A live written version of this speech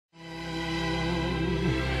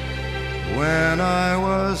when I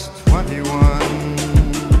was 21.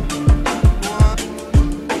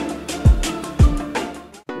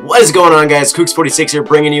 What is going on, guys? Kooks46 here,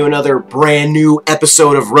 bringing you another brand new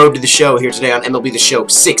episode of Road to the Show here today on MLB The Show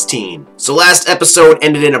 16. So last episode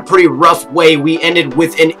ended in a pretty rough way. We ended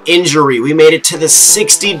with an injury. We made it to the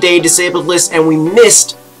 60-day disabled list and we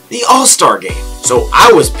missed the All-Star game. So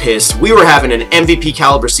I was pissed. We were having an MVP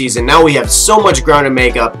caliber season. Now we have so much ground to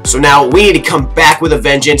make up. So now we need to come back with a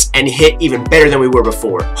vengeance and hit even better than we were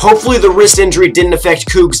before. Hopefully the wrist injury didn't affect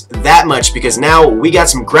Cougs that much because now we got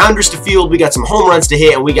some grounders to field, we got some home runs to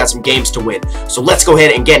hit, and we got some games to win. So let's go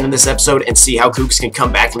ahead and get into this episode and see how Cougs can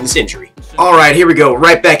come back from this injury. Alright, here we go.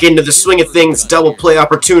 Right back into the swing of things. Double play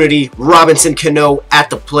opportunity. Robinson Cano at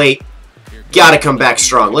the plate. Gotta come back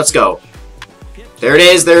strong. Let's go. There it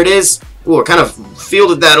is, there it is. Ooh, I kind of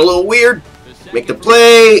fielded that a little weird. Make the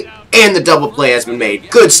play, and the double play has been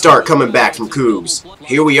made. Good start coming back from Cougs.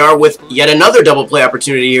 Here we are with yet another double play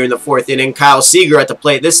opportunity here in the 4th inning. Kyle Seager at the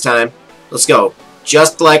plate this time. Let's go.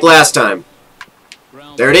 Just like last time.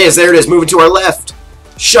 There it is, moving to our left.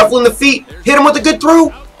 Shuffling the feet, hit him with a good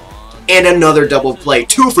throw. And another double play.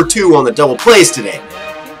 2 for 2 on the double plays today.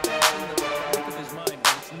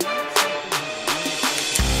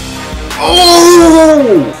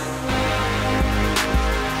 Oh!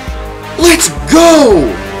 Let's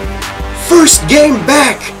go! First game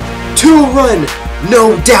back. 2-run,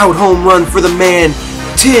 no doubt home run for the man,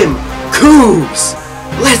 Tim Cougs.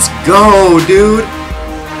 Let's go, dude.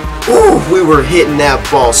 Ooh, we were hitting that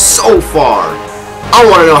ball so far. I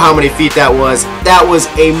want to know how many feet that was. That was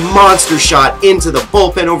a monster shot into the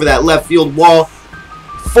bullpen over that left field wall.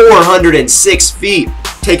 406 feet.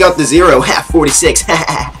 Take out the 0, half 46.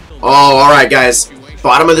 Oh, alright, guys.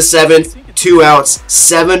 Bottom of the 7th, 2 outs,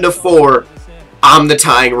 7-4. I'm the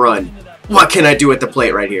tying run. What can I do at the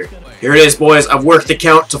plate right here? Here it is, boys. I've worked the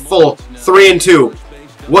count to full. 3-2.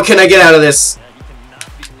 What can I get out of this?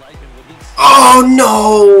 Oh,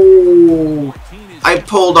 no! I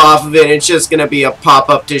pulled off of it. It's just going to be a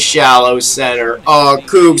pop-up to shallow center. Oh,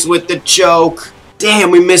 Cougs with the choke.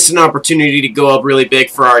 Damn, we missed an opportunity to go up really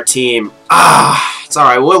big for our team. It's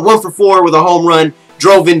alright. 1 for 4 with a home run.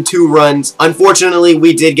 Drove in 2 runs. Unfortunately,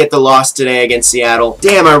 we did get the loss today against Seattle.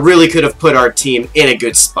 Damn, I really could have put our team in a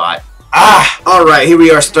good spot. Alright, here we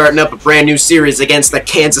are starting up a brand new series against the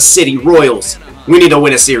Kansas City Royals. We need to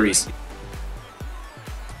win a series.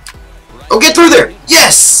 Oh, get through there!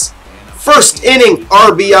 Yes! First inning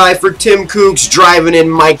RBI for Tim Cougs, driving in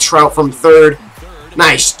Mike Trout from 3rd.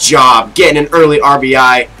 Nice job getting an early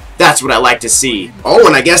RBI. That's what I like to see. Oh,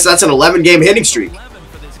 and I guess that's an 11-game hitting streak.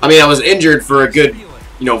 I mean, I was injured for a good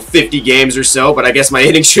 50 games or so, but I guess my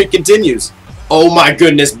hitting streak continues. Oh my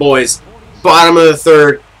goodness, boys. Bottom of the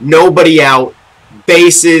 3rd, nobody out,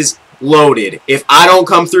 bases loaded. If I don't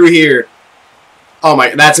come through here, oh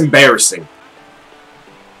my, that's embarrassing.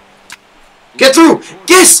 Get through!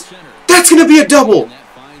 Yes! That's going to be a double!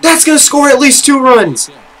 That's going to score at least 2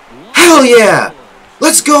 runs! Hell yeah!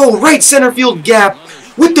 Let's go! Right center field gap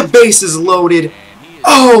with the bases loaded.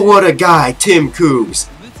 Oh, what a guy, Tim Cougs.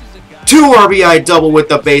 2 RBI double with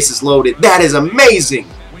the bases loaded. That is amazing.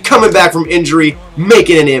 Coming back from injury,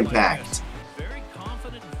 making an impact.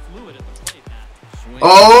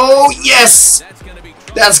 Oh, yes!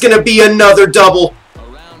 That's going to be another double.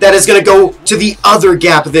 That is going to go to the other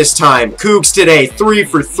gap this time. Cougs today, 3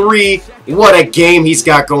 for 3. What a game he's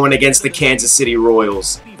got going against the Kansas City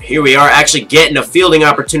Royals. Here we are actually getting a fielding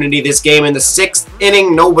opportunity this game in the 6th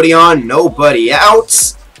inning. Nobody on, nobody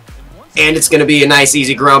out. And it's going to be a nice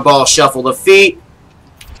easy ground ball, shuffle the feet,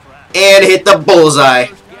 and hit the bullseye.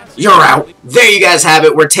 You're out. There you guys have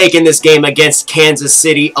it. We're taking this game against Kansas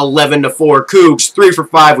City 11-4. Cougs 3 for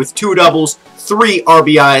 5 with 2 doubles, 3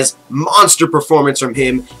 RBIs. Monster performance from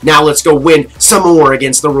him. Now let's go win some more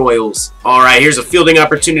against the Royals. Alright, here's a fielding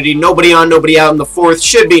opportunity. Nobody on, nobody out in the 4th.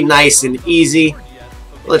 Should be nice and easy.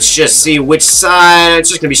 Let's just see which side. It's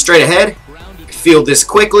just going to be straight ahead. Field this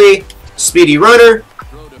quickly. Speedy runner.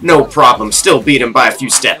 No problem. Still beat him by a few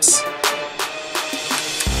steps.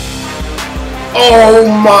 Oh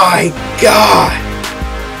my God!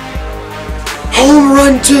 Home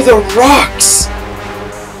run to the rocks!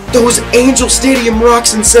 Those Angel Stadium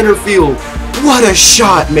rocks in center field. What a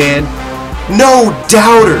shot, man. No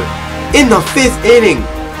doubter. In the 5th inning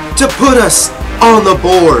to put us on the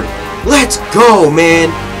board. Let's go, man.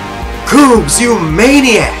 Cougs, you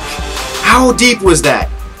maniac. How deep was that?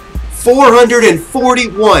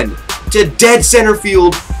 441 to dead center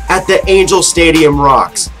field at the Angel Stadium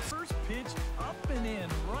rocks.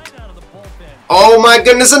 Oh my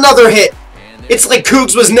goodness, another hit. It's like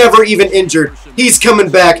Cougs was never even injured. He's coming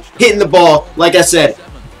back, hitting the ball, like I said,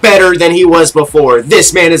 better than he was before.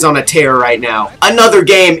 This man is on a tear right now. Another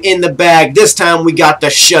game in the bag. This time we got the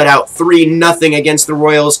shutout 3-0 against the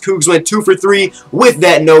Royals. Cougs went 2 for 3 with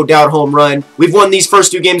that no doubt home run. We've won these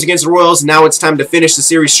first 2 games against the Royals. Now it's time to finish the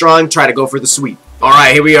series strong, try to go for the sweep.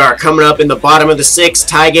 Alright, here we are, coming up in the bottom of the 6th,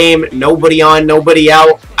 tie game, nobody on, nobody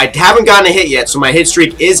out. I haven't gotten a hit yet, so my hit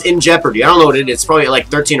streak is in jeopardy. I don't know what it is, it's probably like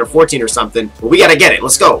 13 or 14 or something. But we gotta get it,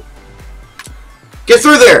 let's go. Get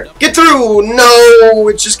through there, get through! No,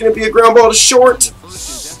 it's just gonna be a ground ball to short.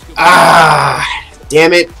 Ah,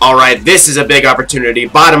 damn it. Alright, this is a big opportunity,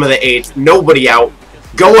 bottom of the 8th, nobody out.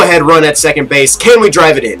 Go ahead, run at second base, can we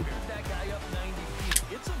drive it in?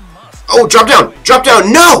 Oh, drop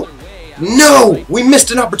down, no! No! We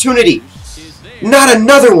missed an opportunity! Not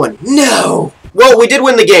another one! No! Well, we did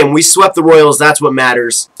win the game. We swept the Royals. That's what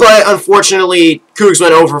matters. But, unfortunately, Cougs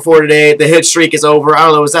went 0 for 4 today. The hit streak is over. I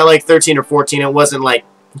don't know, was that like 13 or 14? It wasn't, like,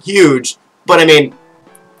 huge. But, I mean,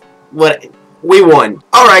 what... We won.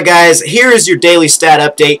 Alright guys, here is your daily stat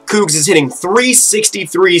update. Cougs is hitting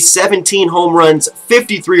 363, 17 home runs,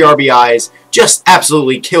 53 RBIs, just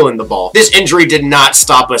absolutely killing the ball. This injury did not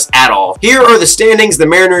stop us at all. Here are the standings. The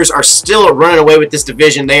Mariners are still running away with this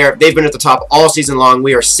division. They've been at the top all season long.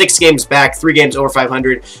 We are 6 games back, 3 games over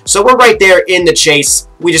 500. So we're right there in the chase.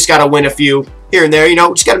 We just gotta win a few here and there, you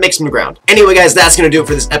know, just gotta make some ground. Anyway guys, that's gonna do it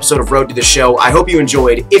for this episode of Road to the Show. I hope you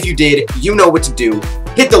enjoyed. If you did, you know what to do.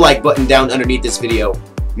 Hit the like button down underneath this video.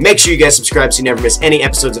 Make sure you guys subscribe so you never miss any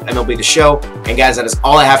episodes of MLB The Show. And guys, that is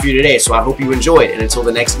all I have for you today, so I hope you enjoyed. And until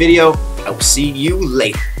the next video, I will see you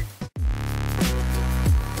later.